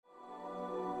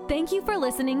Thank you for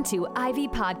listening to Ivy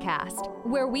Podcast,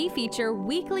 where we feature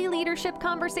weekly leadership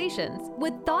conversations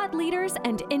with thought leaders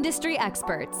and industry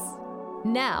experts.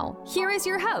 Now, here is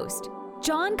your host,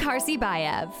 John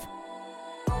Karsibayev.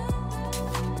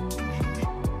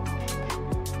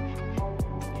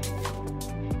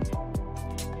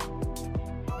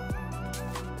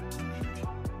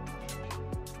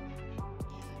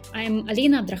 I'm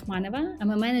Alina Abdrakhmanova.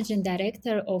 I'm a managing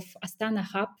director of Astana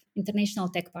Hub International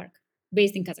Tech Park,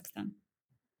 based in Kazakhstan.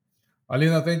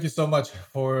 Alina, thank you so much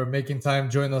for making time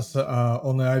join us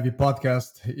on the Ivy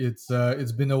podcast.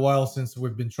 It's been a while since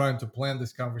we've been trying to plan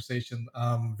this conversation.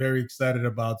 I'm very excited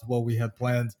about what we had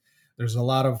planned. There's a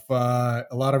lot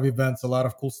of events, a lot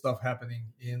of cool stuff happening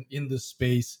in this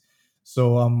space.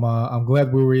 So I'm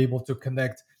glad we were able to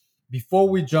connect. Before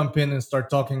we jump in and start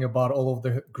talking about all of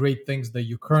the great things that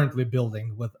you're currently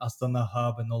building with Astana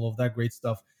Hub and all of that great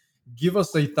stuff, give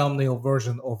us a thumbnail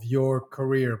version of your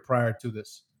career prior to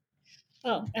this.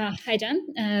 Hi, John.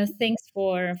 Thanks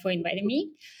for inviting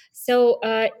me. So,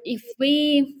 if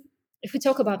we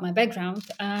talk about my background,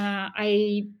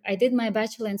 I did my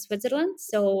bachelor in Switzerland.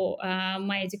 So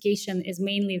my education is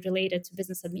mainly related to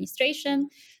business administration.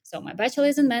 So my bachelor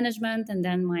is in management, and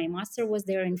then my master was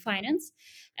there in finance.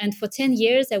 And for 10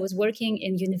 years, I was working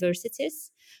in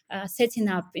universities, setting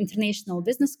up international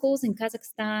business schools in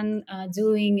Kazakhstan,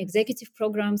 doing executive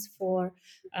programs for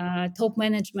top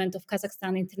management of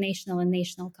Kazakhstan international and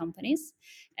national companies.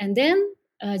 And then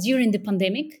during the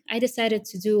pandemic, I decided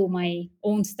to do my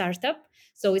own startup.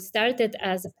 So it started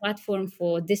as a platform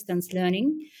for distance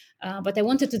learning, but I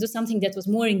wanted to do something that was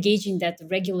more engaging than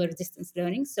regular distance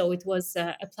learning. So it was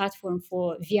a platform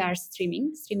for VR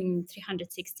streaming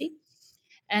 360.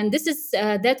 And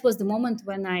that was the moment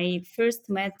when I first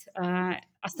met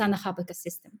Astana Hub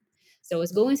ecosystem. So I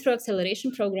was going through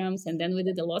acceleration programs, and then we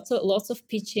did lots of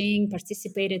pitching,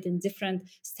 participated in different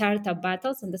startup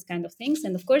battles and this kind of things.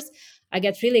 And of course, I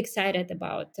got really excited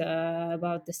about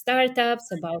the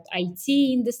startups, about IT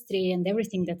industry, and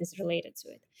everything that is related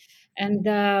to it.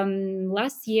 And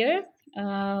last year,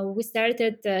 we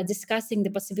started discussing the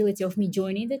possibility of me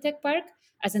joining the tech park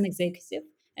as an executive.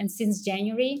 And since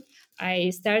January, I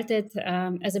started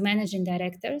as a managing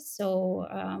director. So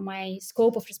my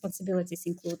scope of responsibilities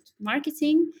include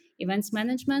marketing, events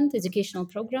management, educational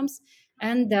programs,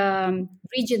 and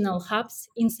regional hubs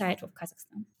inside of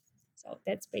Kazakhstan. So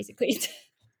that's basically it.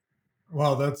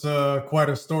 Wow, that's quite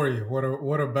a story.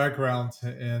 What a background,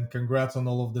 and congrats on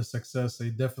all of the success.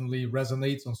 It definitely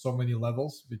resonates on so many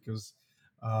levels because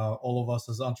all of us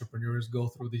as entrepreneurs go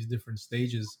through these different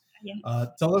stages. Yeah.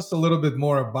 Tell us a little bit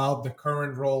more about the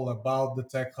current role, about the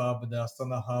Tech Hub, the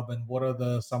Astana Hub, and what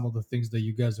are some of the things that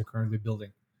you guys are currently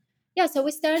building? Yeah, so we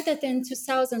started in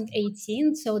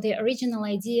 2018. So the original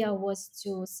idea was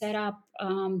to set up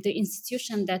the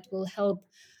institution that will help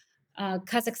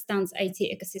Kazakhstan's IT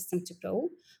ecosystem to grow.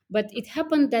 But it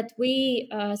happened that we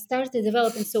started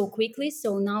developing so quickly.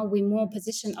 So now we more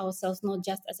position ourselves not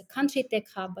just as a country tech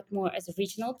hub, but more as a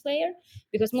regional player,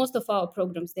 because most of our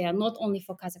programs, they are not only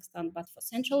for Kazakhstan, but for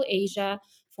Central Asia,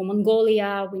 for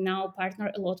Mongolia. We now partner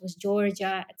a lot with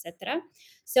Georgia, etc.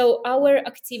 So our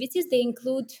activities, they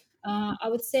include, I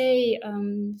would say,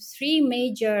 three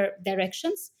major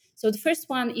directions. So the first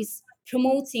one is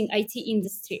promoting IT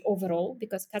industry overall,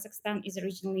 because Kazakhstan is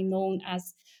originally known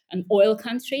as an oil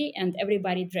country and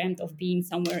everybody dreamt of being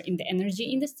somewhere in the energy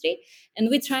industry. And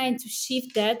we're trying to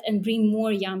shift that and bring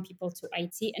more young people to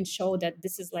IT and show that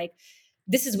this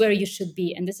is where you should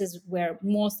be. And this is where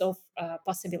most of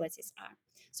possibilities are.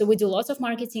 So we do lots of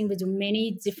marketing, we do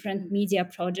many different media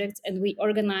projects, and we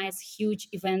organize huge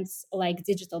events like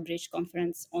Digital Bridge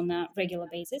Conference on a regular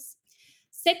basis.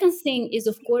 Second thing is,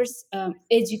 of course,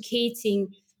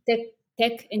 educating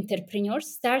tech entrepreneurs,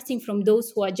 starting from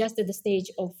those who are just at the stage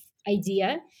of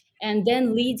idea, and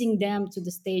then leading them to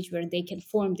the stage where they can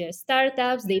form their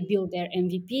startups, they build their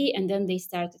MVP, and then they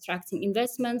start attracting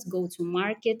investments, go to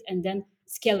market, and then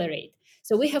accelerate.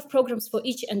 So we have programs for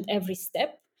each and every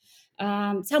step.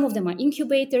 Some of them are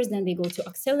incubators, then they go to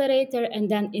accelerator, and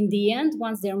then in the end,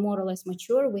 once they're more or less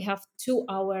mature, we have 2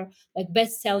 hour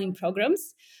best-selling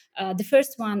programs. The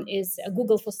first one is a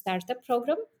Google for Startup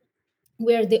program.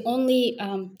 We're the only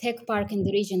tech park in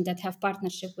the region that have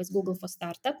partnership with Google for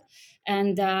Startup.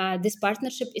 And this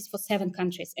partnership is for 7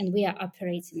 countries, and we are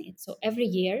operating it. So every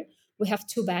year we have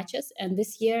 2 batches. And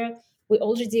this year we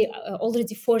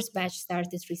already 4th batch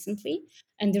started recently.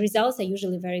 And the results are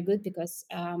usually very good because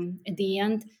at the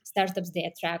end, startups, they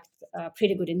attract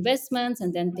pretty good investments.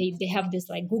 And then they have this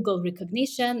Google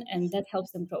recognition, and that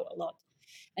helps them grow a lot.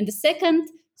 And the second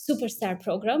superstar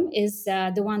program is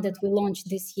the one that we launched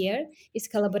this year. It's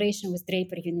collaboration with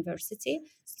Draper University.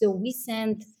 So we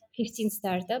sent 15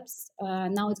 startups.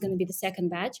 Now it's going to be the second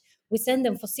batch. We send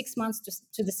them for 6 months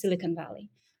to the Silicon Valley.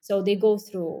 So they go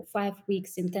through 5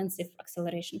 weeks intensive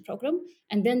acceleration program,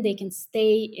 and then they can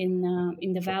stay in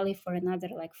the valley for another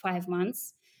like 5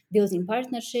 months, building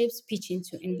partnerships, pitching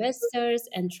to investors,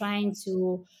 and trying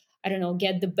to, I don't know,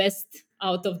 get the best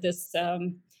out of this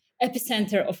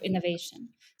epicenter of innovation.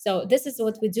 So this is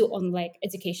what we do on like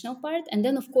educational part, and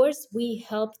then of course we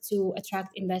help to attract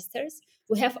investors.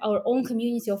 We have our own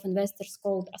community of investors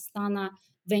called Astana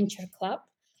Venture Club,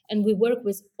 and we work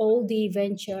with all the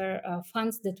venture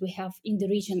funds that we have in the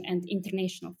region and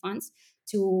international funds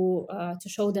to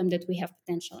show them that we have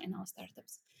potential in our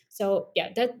startups. So yeah,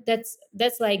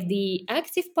 that's like the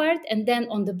active part, and then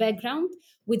on the background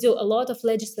we do a lot of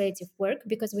legislative work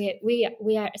because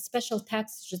we are a special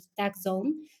tax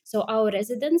zone. So our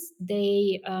residents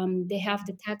they have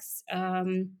the tax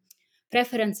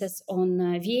preferences on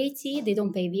VAT. They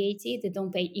don't pay VAT. They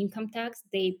don't pay income tax.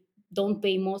 They don't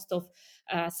pay most of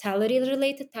salary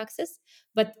related taxes,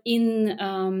 but in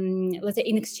let's say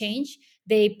in exchange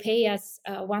they pay us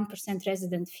 1%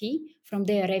 resident fee from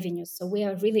their revenues. So we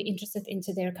are really interested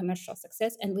into their commercial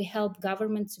success, and we help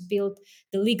government to build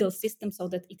the legal system so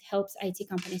that it helps IT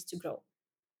companies to grow.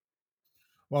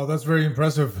 Well, that's very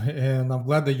impressive, and I'm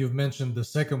glad that you've mentioned the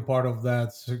second part of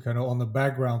that. So kind of on the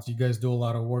background, so you guys do a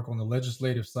lot of work on the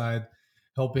legislative side,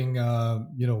 helping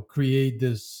create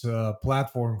this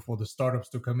platform for the startups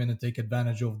to come in and take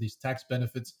advantage of these tax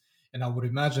benefits. And I would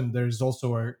imagine there's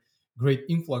also a great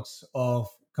influx of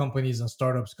companies and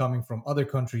startups coming from other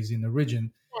countries in the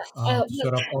region to Well,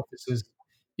 set up offices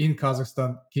in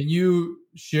Kazakhstan. Can you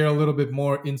share a little bit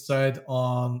more insight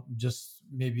on just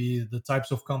maybe the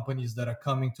types of companies that are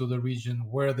coming to the region,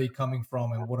 where are they coming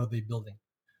from, and what are they building?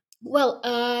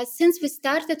 Since we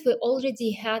started, we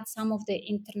already had some of the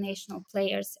international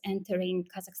players entering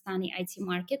Kazakhstani IT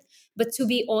market. But to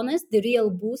be honest, the real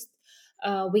boost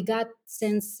we got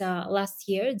since last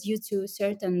year due to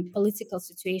certain political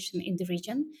situation in the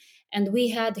region, and we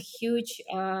had a huge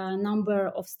number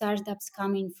of startups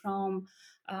coming from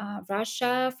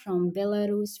Russia, from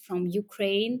Belarus, from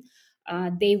Ukraine.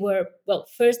 They were well.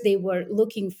 First, they were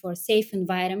looking for safe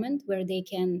environment where they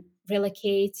can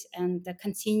relocate and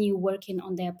continue working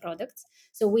on their products.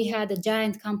 So we had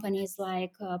giant companies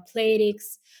like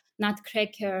Playrix,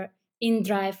 Nutcracker,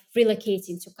 InDrive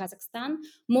relocating to Kazakhstan.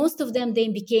 Most of them they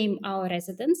became our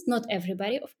residents, not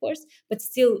everybody, of course, but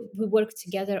still we work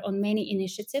together on many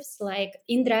initiatives. Like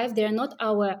InDrive, they are not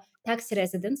our tax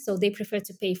residents, so they prefer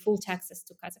to pay full taxes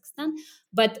to Kazakhstan.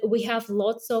 But we have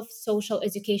lots of social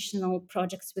educational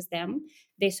projects with them.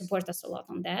 They support us a lot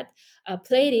on that.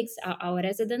 Playrix are our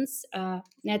residents.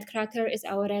 Netcracker is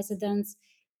our residents.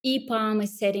 EPAM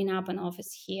is setting up an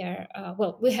office here.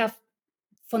 We have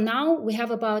for now we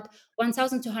have about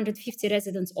 1,250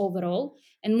 residents overall,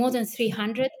 and more than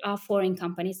 300 are foreign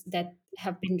companies that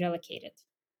have been relocated.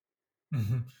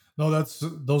 Mhm. No,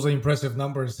 those are impressive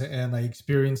numbers, and I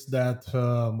experienced that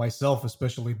myself,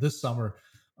 especially this summer,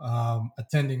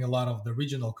 attending a lot of the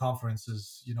regional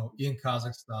conferences. In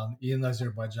Kazakhstan, in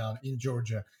Azerbaijan, in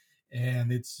Georgia, and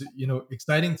it's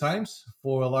exciting times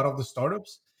for a lot of the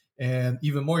startups, and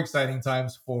even more exciting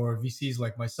times for VCs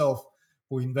like myself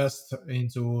who invest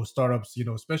into startups.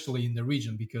 Especially in the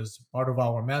region, because part of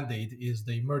our mandate is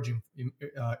the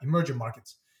emerging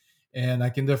markets, and I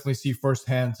can definitely see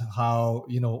firsthand how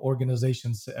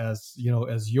organizations as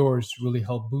yours really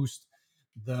help boost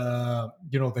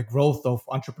the growth of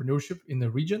entrepreneurship in the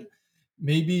region.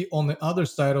 Maybe on the other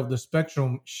side of the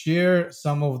spectrum, share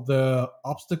some of the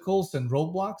obstacles and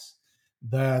roadblocks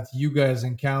that you guys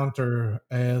encounter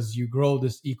as you grow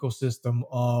this ecosystem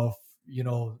of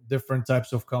different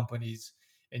types of companies,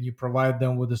 and you provide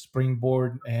them with a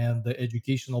springboard and the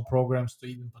educational programs to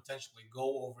even potentially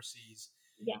go overseas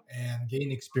Yeah. and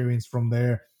gain experience from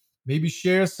there. Maybe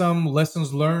share some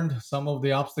lessons learned, some of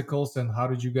the obstacles, and how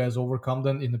did you guys overcome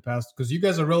them in the past? Because you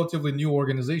guys are a relatively new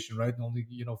organization, right? Only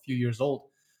a few years old,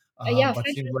 Yeah, but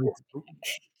seems like, finally.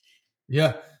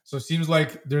 yeah. So it seems like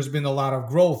there's been a lot of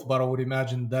growth, but I would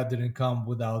imagine that didn't come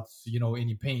without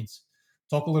any pains.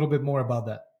 Talk a little bit more about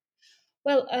that.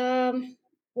 Well,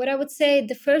 what I would say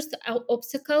the first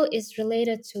obstacle is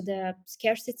related to the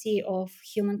scarcity of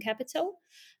human capital.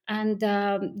 And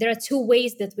there are two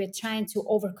ways that we're trying to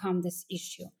overcome this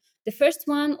issue. The first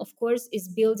one, of course, is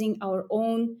building our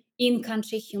own in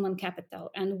country human capital.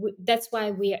 And that's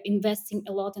why we are investing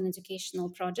a lot in educational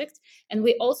projects. And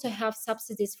we also have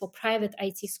subsidies for private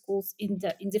IT schools in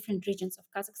different regions of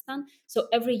Kazakhstan. So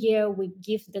every year we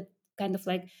give the kind of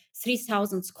like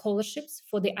 3,000 scholarships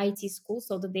for the IT schools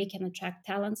so that they can attract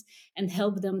talents and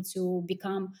help them to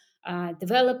become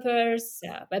developers,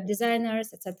 web designers,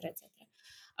 etc., etc.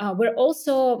 We're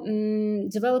also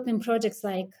developing projects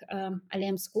like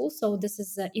Alem School. So this is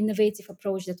an innovative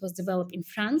approach that was developed in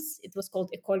France. It was called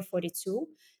E451.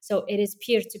 So it is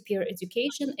peer-to-peer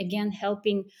education, again,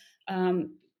 helping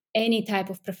any type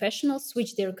of professional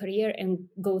switch their career and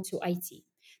go to IT.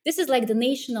 This is like the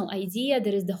national idea.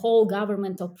 There is the whole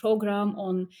governmental program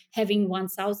on having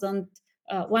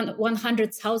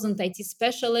 100,000 IT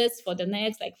specialists for the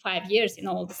next like 5 years in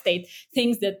all the state,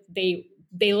 things that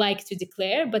they like to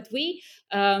declare. But we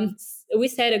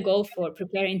set a goal for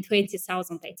preparing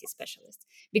 20,000 IT specialists,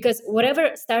 because whatever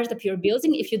startup you're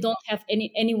building, if you don't have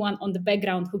anyone on the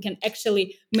background who can actually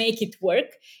make it work,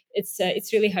 it's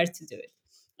really hard to do it.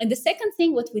 And the second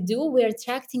thing, what we do, we're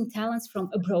attracting talents from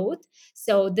abroad.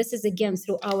 So this is again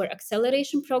through our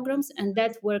acceleration programs, and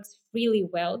that works really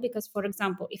well because, for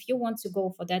example, if you want to go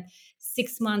for that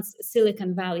 6 months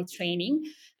Silicon Valley training,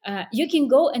 you can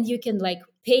go and you can like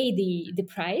pay the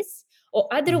price, or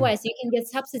otherwise you can get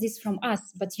subsidies from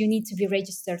us, but you need to be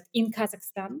registered in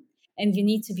Kazakhstan and you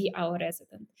need to be our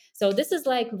resident. So this is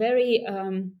like very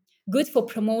good for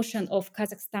promotion of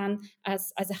Kazakhstan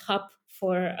as a hub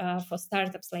for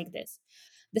startups like this.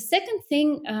 The second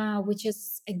thing, which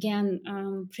is again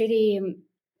pretty,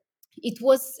 it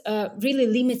was really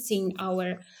limiting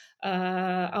our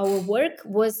work,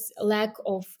 was lack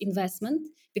of investment,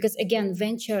 because again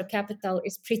venture capital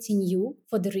is pretty new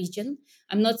for the region.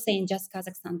 I'm not saying just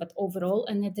Kazakhstan but overall,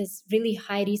 and it is really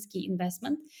high risky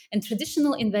investment, and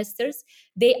traditional investors,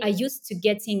 they are used to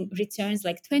getting returns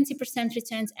like 20%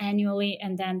 returns annually,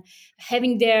 and then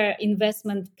having their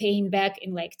investment paying back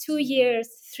in like 2 years,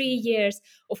 3 years.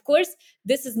 Of course,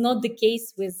 this is not the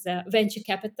case with venture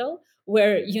capital,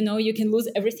 where you can lose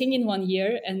everything in 1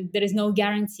 year and there is no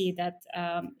guarantee that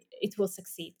it will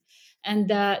succeed.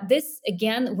 And this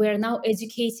again, we're now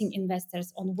educating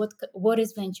investors on what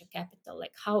is venture capital,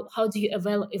 like how do you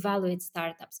evaluate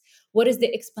startups, what is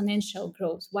the exponential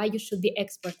growth, why you should be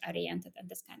export oriented, and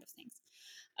this kind of things.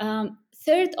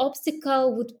 Third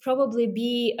obstacle would probably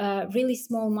be a really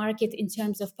small market in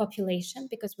terms of population,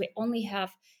 because we only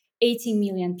have 18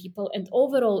 million people, and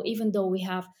overall, even though we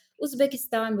have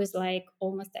Uzbekistan with like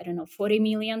almost, I don't know, 40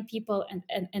 million people and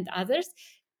others,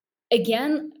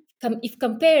 again, if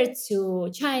compared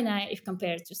to China, if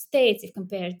compared to States, if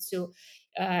compared to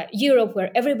Europe,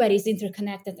 where everybody is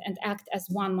interconnected and act as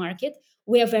one market,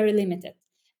 we are very limited.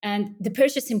 And the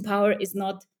purchasing power is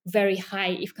not very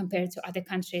high if compared to other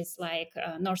countries like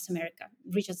North America,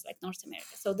 regions like North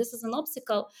America. So this is an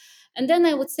obstacle. And then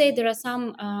I would say there are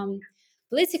some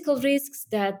political risks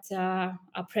that are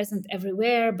present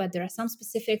everywhere, but there are some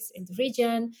specifics in the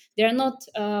region. They are not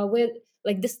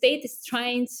like the state is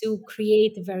trying to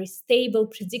create a very stable,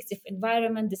 predictive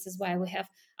environment. This is why we have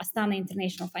Astana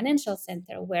International Financial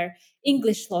Center, where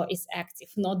English law is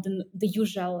active, not the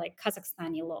usual like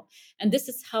Kazakhstani law. And this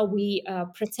is how we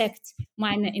protect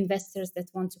minor investors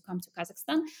that want to come to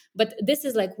Kazakhstan. But this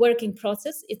is like working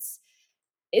process. It's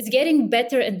getting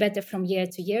better and better from year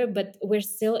to year, but we're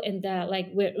still in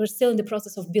the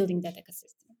process of building that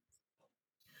ecosystem.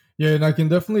 Yeah, and I can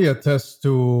definitely attest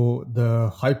to the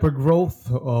hyper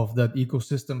growth of that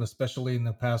ecosystem, especially in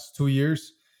the past 2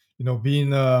 years. Being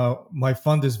my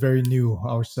fund is very new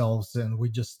ourselves, and we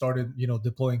just started,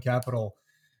 deploying capital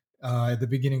at the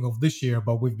beginning of this year,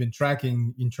 but we've been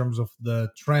tracking in terms of the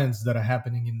trends that are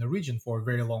happening in the region for a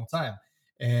very long time.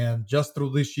 And just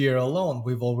through this year alone,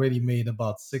 we've already made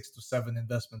about 6 to 7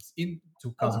 investments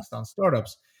into Kazakhstan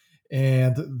startups.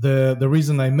 And the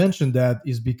reason I mentioned that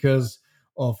is because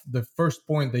of the first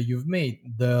point that you've made,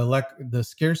 the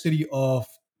scarcity of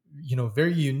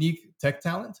very unique tech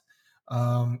talent.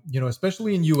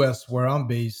 Especially in US where I'm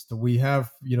based, we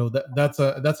have that's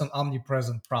an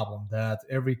omnipresent problem that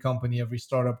every company, every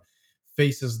startup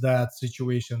faces that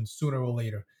situation sooner or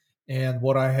later. And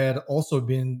what I had also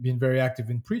been very active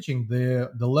in preaching,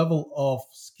 the level of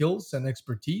skills and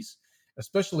expertise,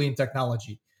 especially in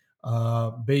technology,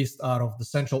 based out of the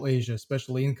Central Asia,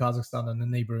 especially in Kazakhstan and the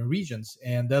neighboring regions.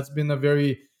 And that's been a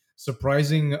very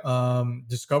surprising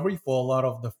discovery for a lot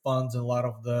of the funds and a lot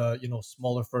of the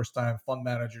smaller first time fund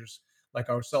managers like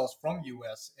ourselves from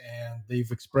US, and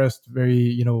they've expressed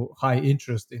very high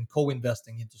interest in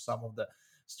co-investing into some of the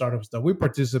startups that we're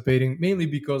participating, mainly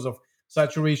because of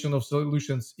saturation of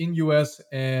solutions in US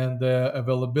and the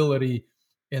availability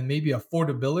and maybe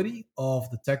affordability of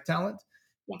the tech talent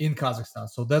in Kazakhstan.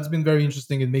 So that's been very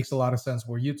interesting. It makes a lot of sense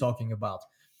what you're talking about.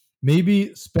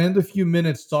 maybe spend a few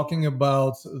minutes talking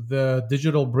about the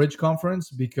Digital Bridge Conference,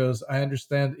 because I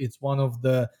understand it's one of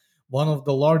the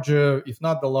larger, if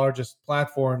not the largest,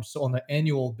 platforms on an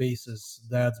annual basis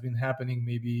that's been happening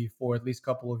maybe for at least a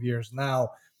couple of years now,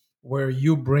 where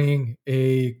you bring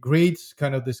a great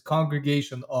kind of this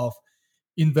congregation of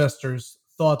investors,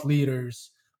 thought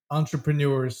leaders,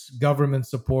 entrepreneurs, government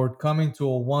support coming to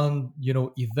a one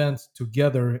event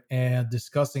together and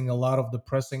discussing a lot of the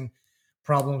pressing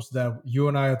problems that you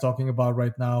and I are talking about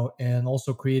right now, and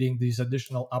also creating these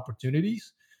additional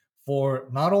opportunities for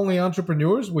not only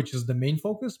entrepreneurs, which is the main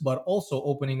focus, but also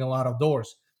opening a lot of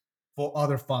doors for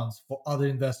other funds, for other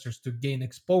investors to gain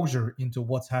exposure into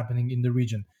what's happening in the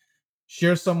region.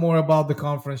 Share some more about the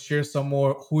conference, share some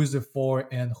more who is it for,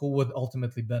 and who would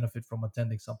ultimately benefit from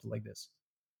attending something like this.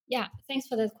 Yeah, thanks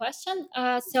for that question.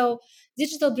 So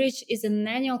Digital Bridge is an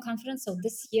annual conference. So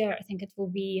this year, I think it will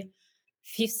be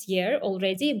fifth year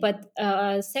already, but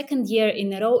second year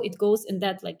in a row, it goes in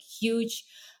that like huge,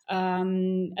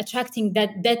 attracting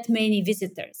that many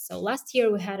visitors. So last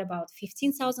year we had about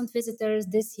 15,000 visitors.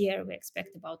 This year we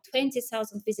expect about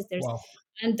 20,000 visitors. Wow.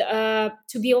 And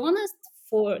to be honest,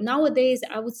 for nowadays,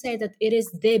 I would say that it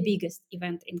is the biggest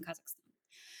event in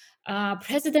Kazakhstan.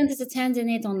 President is attending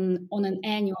it on an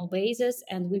annual basis,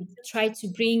 and we try to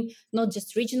bring not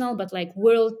just regional but like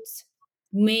world's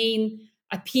main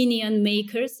opinion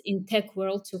makers in tech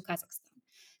world to Kazakhstan.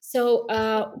 So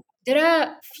there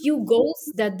are few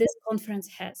goals that this conference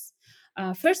has.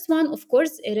 First one, of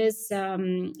course, it is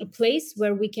a place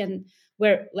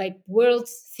where like world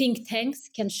think tanks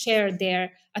can share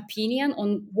their opinion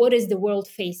on what is the world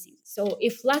facing. So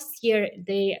if last year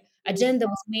the agenda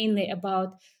was mainly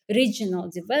about regional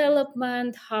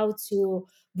development, how to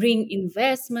bring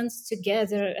investments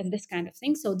together, and this kind of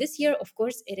thing. So this year, of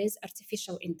course, it is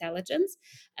artificial intelligence,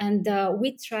 and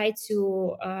we try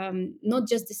to not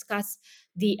just discuss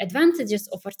the advantages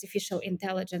of artificial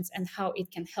intelligence and how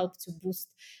it can help to boost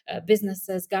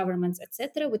businesses, governments,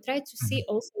 etc. We try to see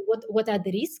also what are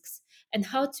the risks and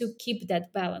how to keep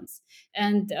that balance.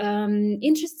 And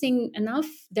interesting enough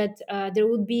that there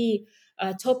would be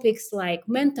topics like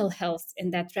mental health in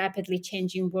that rapidly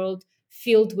changing world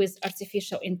filled with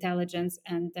artificial intelligence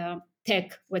and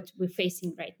tech, what we're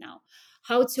facing right now.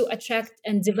 How to attract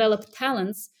and develop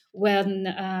talents when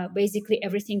basically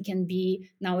everything can be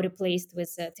now replaced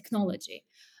with technology.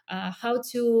 How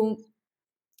to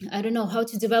I don't know how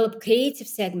to develop creative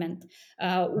segment.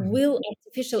 Will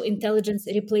artificial intelligence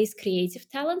replace creative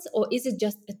talents, or is it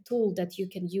just a tool that you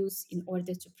can use in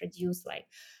order to produce like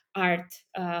art,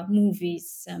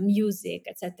 movies, music,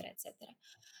 etc.,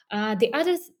 etc.?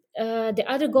 The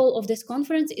other goal of this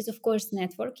conference is, of course,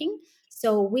 networking.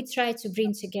 So we try to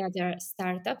bring together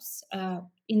startups,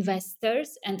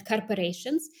 investors, and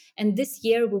corporations. And this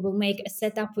year we will make a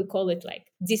setup. We call it like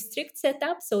district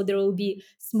setup. So there will be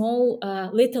small,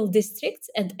 little districts,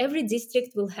 and every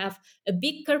district will have a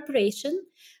big corporation,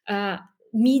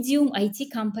 medium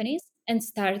IT companies, and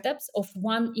startups of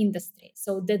one industry,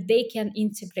 so that they can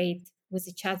integrate with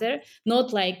each other.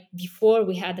 Not like before,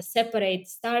 we had a separate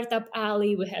startup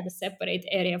alley, we had a separate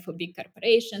area for big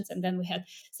corporations, and then we had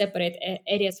separate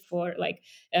areas for like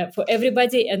for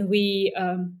everybody. And we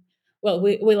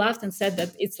laughed and said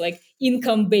that it's like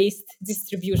income based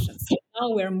distribution. So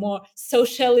now we're more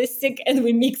socialistic and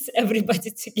we mix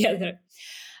everybody together.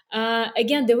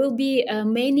 Again, there will be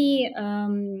many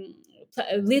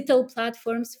little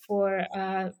platforms for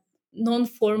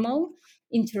non-formal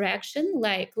interaction,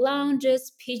 like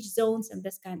lounges, pitch zones, and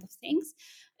this kind of things.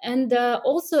 And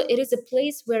also, it is a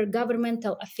place where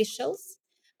governmental officials,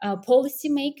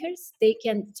 policymakers, they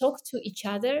can talk to each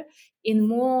other in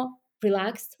more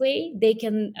relaxed way. They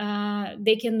can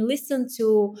listen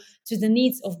to the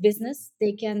needs of business.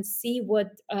 They can see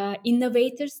what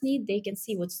innovators need. They can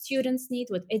see what students need,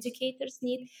 what educators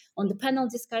need, on the panel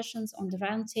discussions, on the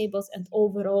roundtables, and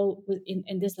overall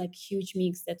in this like huge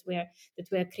mix that we're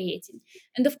creating.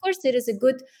 And of course, there is a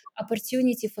good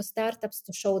opportunity for startups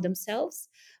to show themselves.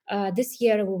 This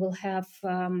year we will have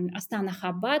Astana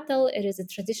Hub Battle. It is a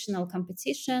traditional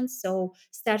competition, so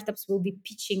startups will be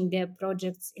pitching their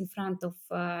projects in front of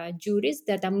juries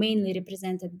that are mainly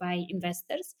represented by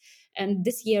investors. And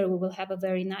this year we will have a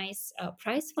very nice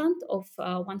prize fund of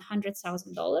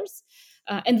 $100,000.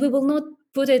 And we will not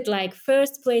put it like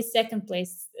first place, second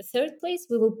place, third place.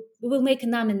 We will make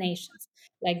nominations.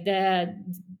 Like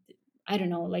I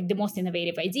don't know, like the most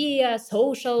innovative idea,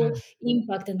 social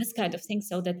impact, and this kind of thing.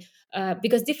 So that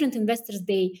because different investors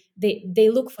they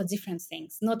look for different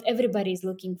things. Not everybody is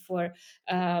looking for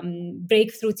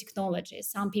breakthrough technology.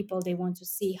 Some people they want to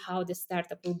see how the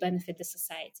startup will benefit the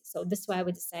society. So that's why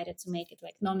we decided to make it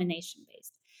like nomination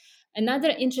based.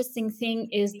 Another interesting thing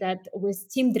is that with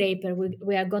Tim Draper,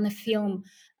 we are going to film,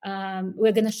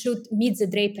 we're going to shoot Meet the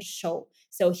Draper show.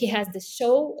 So he has the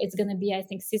show. It's going to be, I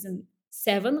think, season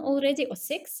 7 already or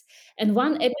 6. And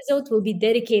one episode will be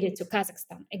dedicated to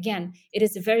Kazakhstan. Again, it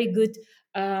is a very good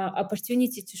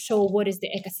opportunity to show what is the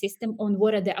ecosystem and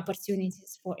what are the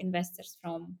opportunities for investors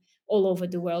from all over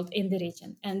the world in the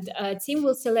region. And Tim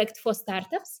will select 4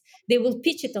 startups. They will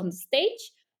pitch it on the stage.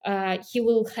 He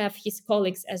will have his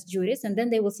colleagues as juries, and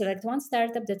then they will select one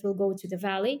startup that will go to the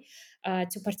valley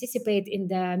to participate in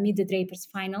the Meet the Drapers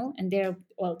final. And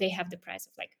they have the prize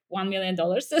of like $1 million.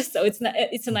 So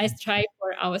it's a nice try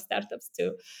for our startups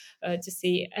to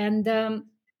see. And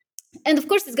of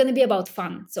course it's going to be about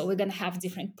fun, so we're going to have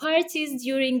different parties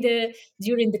during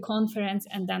the conference,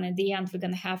 and then at the end we're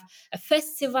going to have a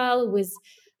festival with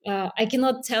I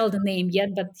cannot tell the name yet,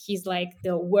 but he's like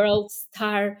the world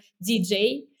star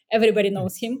DJ. Everybody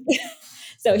knows him.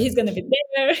 So he's going to be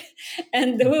there.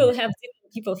 And we will have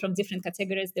different people from different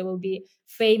categories. There will be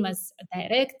famous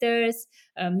directors,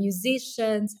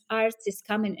 musicians, artists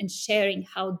coming and sharing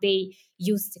how they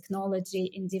use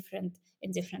technology in different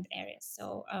areas.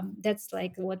 So that's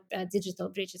like what Digital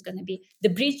Bridge is going to be, the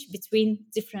bridge between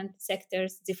different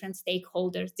sectors, different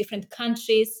stakeholders, different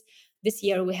countries. This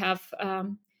year we have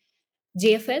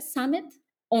GFS Summit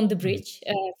on the bridge.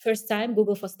 First time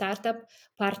Google for Startup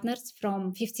partners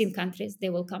from 15 countries. They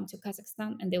will come to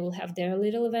Kazakhstan and they will have their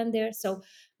little event there. So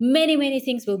many, many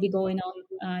things will be going on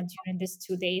during these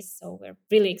 2 days. So we're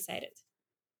really excited.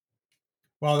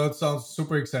 Wow, that sounds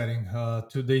super exciting.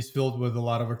 2 days filled with a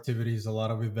lot of activities, a lot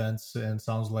of events, and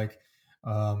sounds like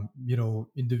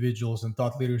individuals and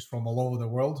thought leaders from all over the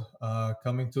world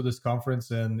coming to this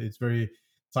conference, and it's very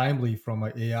timely from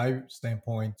an AI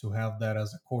standpoint to have that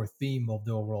as a core theme of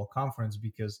the overall conference.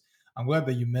 Because I'm glad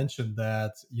that you mentioned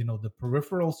that the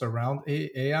peripherals around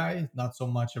AI, not so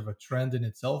much of a trend in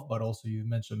itself, but also you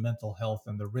mentioned mental health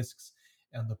and the risks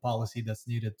and the policy that's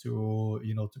needed to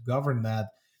govern that.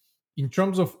 In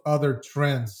terms of other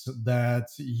trends that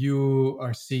you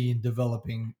are seeing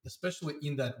developing, especially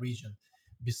in that region,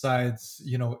 besides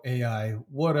AI,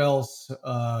 what else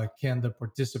can the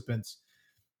participants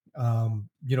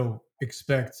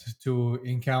expect to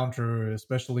encounter,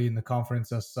 especially in the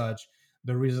conference as such?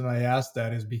 The reason I asked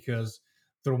that is because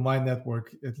through my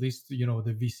network, at least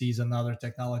the VCs and other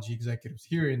technology executives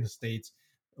here in the States,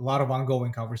 a lot of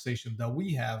ongoing conversation that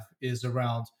we have is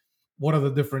around what are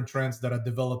the different trends that are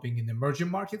developing in emerging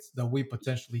markets that we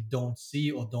potentially don't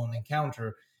see or don't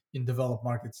encounter in developed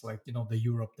markets like the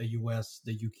Europe, the US,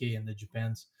 the UK, and the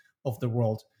Japans of the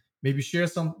world. Maybe share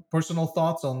some personal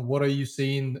thoughts on what are you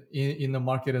seeing in the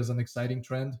market as an exciting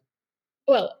trend.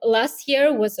 Well, last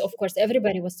year was, of course,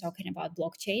 everybody was talking about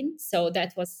blockchain. So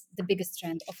that was the biggest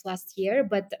trend of last year.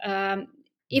 But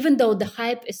even though the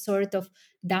hype is sort of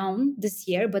down this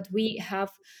year, but we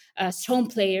have strong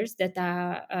players that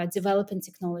are developing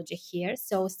technology here.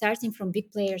 So starting from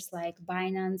big players like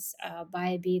Binance,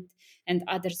 Bybit, and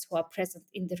others who are present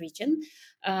in the region,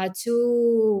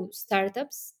 to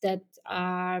startups that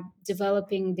are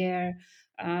developing their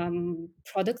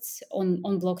products on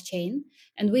blockchain.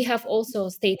 And we have also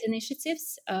state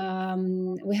initiatives.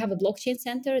 We have a blockchain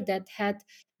center that had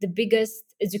the biggest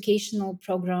educational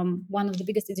program, one of the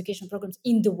biggest educational programs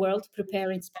in the world,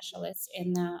 preparing specialists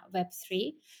in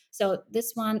Web3. So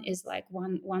this one is like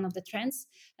one of the trends.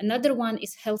 Another one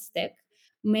is health tech.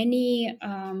 Many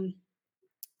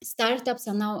startups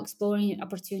are now exploring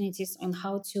opportunities on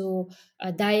how to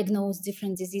diagnose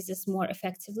different diseases more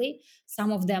effectively.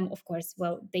 Some of them, of course,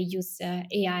 well, they use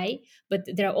AI, but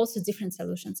there are also different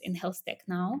solutions in health tech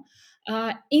now.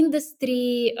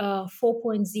 Industry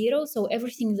 4.0, so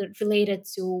everything related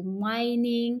to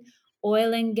mining,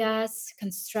 oil and gas,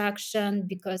 construction,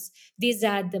 because these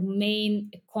are the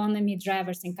main economy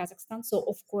drivers in Kazakhstan. So,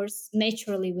 of course,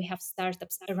 naturally, we have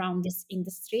startups around this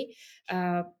industry.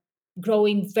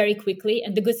 Growing very quickly.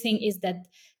 And the good thing is that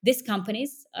these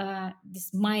companies,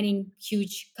 these mining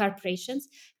huge corporations,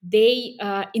 they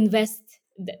invest.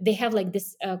 They have like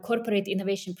this corporate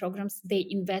innovation programs. They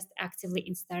invest actively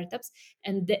in startups,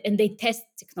 and they test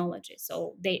technology.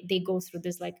 So they go through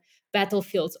this like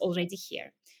battlefields already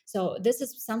here. So this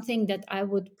is something that I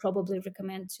would probably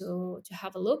recommend to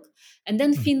have a look. And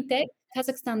then fintech.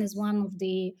 Kazakhstan is one of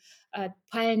the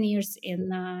pioneers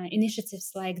in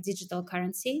initiatives like digital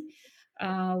currency.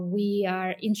 We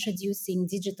are introducing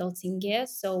digital tenge.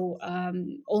 So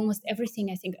almost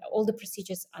everything, I think all the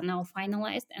procedures are now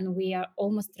finalized, and we are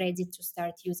almost ready to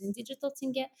start using digital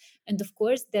tenge. And of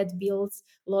course, that builds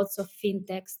lots of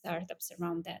fintech startups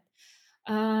around that.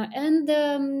 And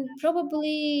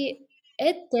probably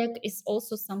edtech is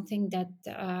also something that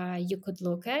you could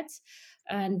look at.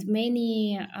 And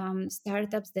many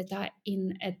startups that are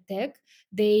in edtech,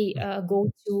 they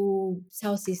go to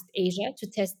Southeast Asia to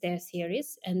test their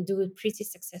theories and do it pretty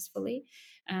successfully.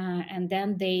 And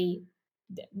then they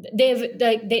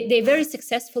very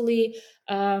successfully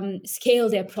scale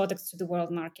their products to the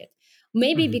world market.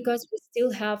 Maybe because we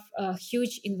still have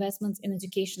huge investments in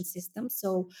education systems.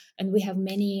 So, and we have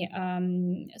many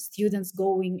students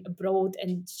going abroad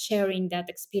and sharing that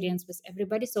experience with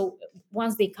everybody. So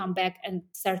once they come back and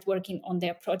start working on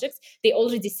their projects, they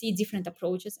already see different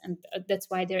approaches, and that's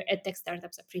why their edtech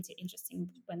startups are pretty interesting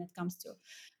when it comes to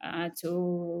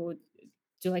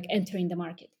like entering the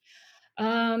market.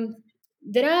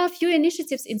 There are a few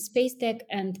initiatives in space tech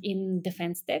and in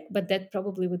defense tech, but that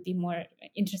probably would be more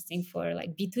interesting for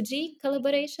like B2G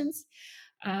collaborations.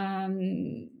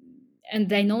 And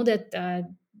I know that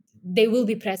they will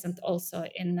be present also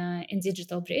in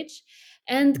Digital Bridge.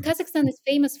 And Kazakhstan is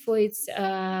famous for its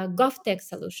GovTech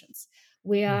solutions.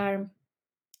 We have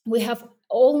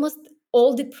almost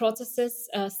all the processes,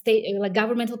 like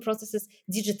governmental processes,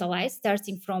 digitalized,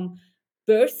 starting from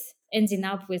birth, ending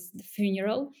up with the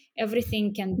funeral.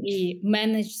 Everything can be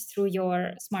managed through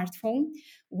your smartphone.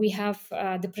 We have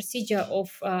the procedure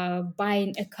of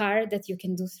buying a car that you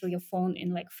can do through your phone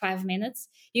in like 5 minutes.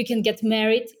 You can get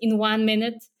married in 1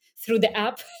 minute through the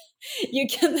app. You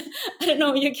can, I don't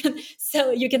know, you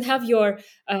can have your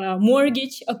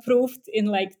mortgage approved in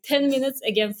like 10 minutes,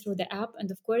 again through the app.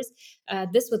 And of course,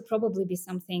 this would probably be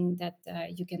something that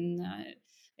you can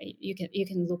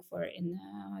look for in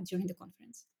during the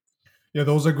conference. Yeah,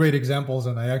 those are great examples,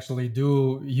 and I actually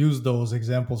do use those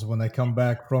examples when I come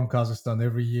back from Kazakhstan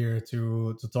every year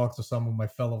to talk to some of my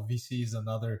fellow VCs and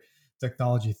other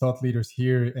technology thought leaders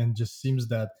here. And just seems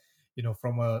that,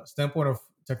 from a standpoint of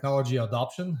technology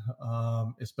adoption,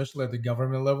 especially at the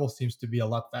government level, seems to be a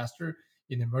lot faster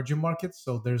in emerging markets.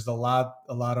 So there's a lot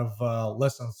of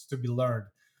lessons to be learned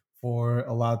for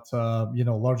a lot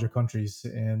larger countries,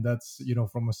 and that's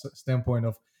from a standpoint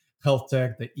of health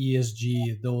tech, the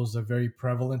ESG, those are very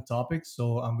prevalent topics.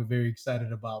 So I'm very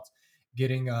excited about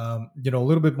getting a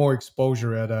little bit more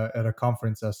exposure at a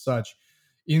conference as such.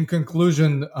 In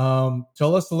conclusion,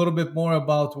 tell us a little bit more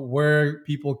about where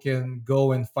people can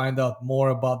go and find out more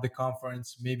about the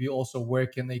conference. Maybe also where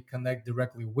can they connect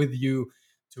directly with you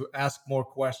to ask more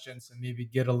questions and maybe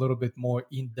get a little bit more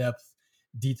in-depth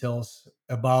details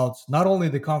about not only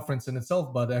the conference in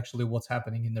itself, but actually what's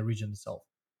happening in the region itself.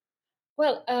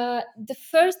 Well, the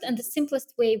first and the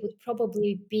simplest way would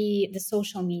probably be the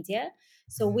social media.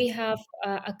 So we have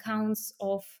accounts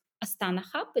of Astana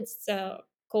Hub. It's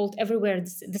called everywhere.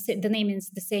 The name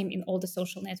is the same in all the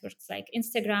social networks like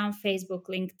Instagram, Facebook,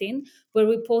 LinkedIn, where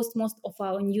we post most of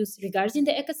our news regarding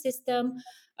the ecosystem,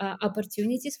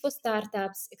 opportunities for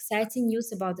startups, exciting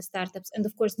news about the startups, and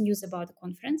of course, news about the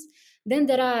conference. Then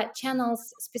there are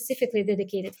channels specifically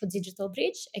dedicated for Digital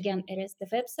Bridge. Again, it is the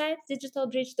website,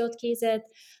 digitalbridge.kz,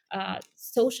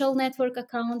 social network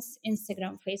accounts,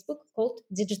 Instagram, Facebook, called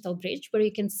Digital Bridge, where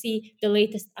you can see the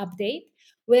latest update.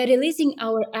 We're releasing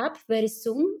our app very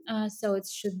soon, so it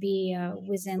should be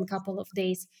within a couple of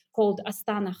days, called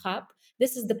Astana Hub.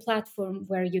 This is the platform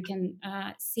where you can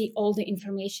see all the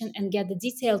information and get the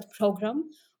detailed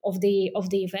program of the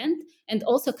event, and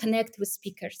also connect with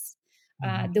speakers.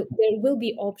 There will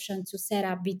be option to set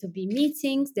up B2B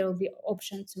meetings. There will be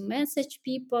option to message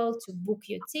people, to book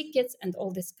your tickets, and all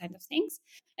these kind of things.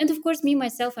 And of course, me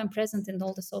myself, I'm present in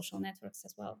all the social networks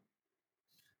as well.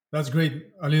 That's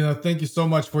great, Alina. Thank you so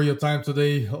much for your time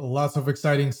today. Lots of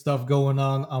exciting stuff going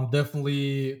on. I'm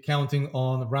definitely counting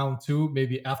on round 2,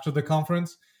 maybe after the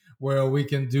conference, where we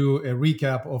can do a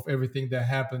recap of everything that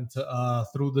happened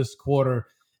through this quarter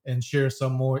and share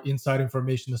some more inside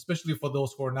information, especially for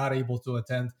those who are not able to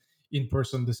attend in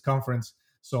person this conference.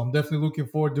 So I'm definitely looking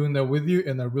forward to doing that with you,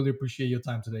 and I really appreciate your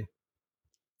time today.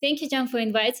 Thank you, John, for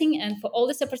inviting and for all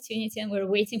this opportunity. And we're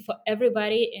waiting for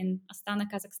everybody in Astana,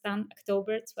 Kazakhstan,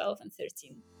 October 12 and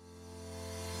 13.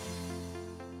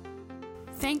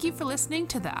 Thank you for listening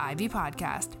to the Ivy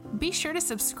Podcast. Be sure to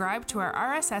subscribe to our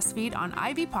RSS feed on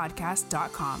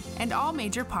ivypodcast.com and all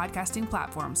major podcasting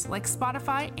platforms like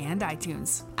Spotify and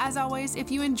iTunes. As always,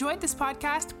 if you enjoyed this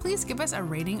podcast, please give us a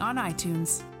rating on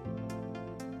iTunes.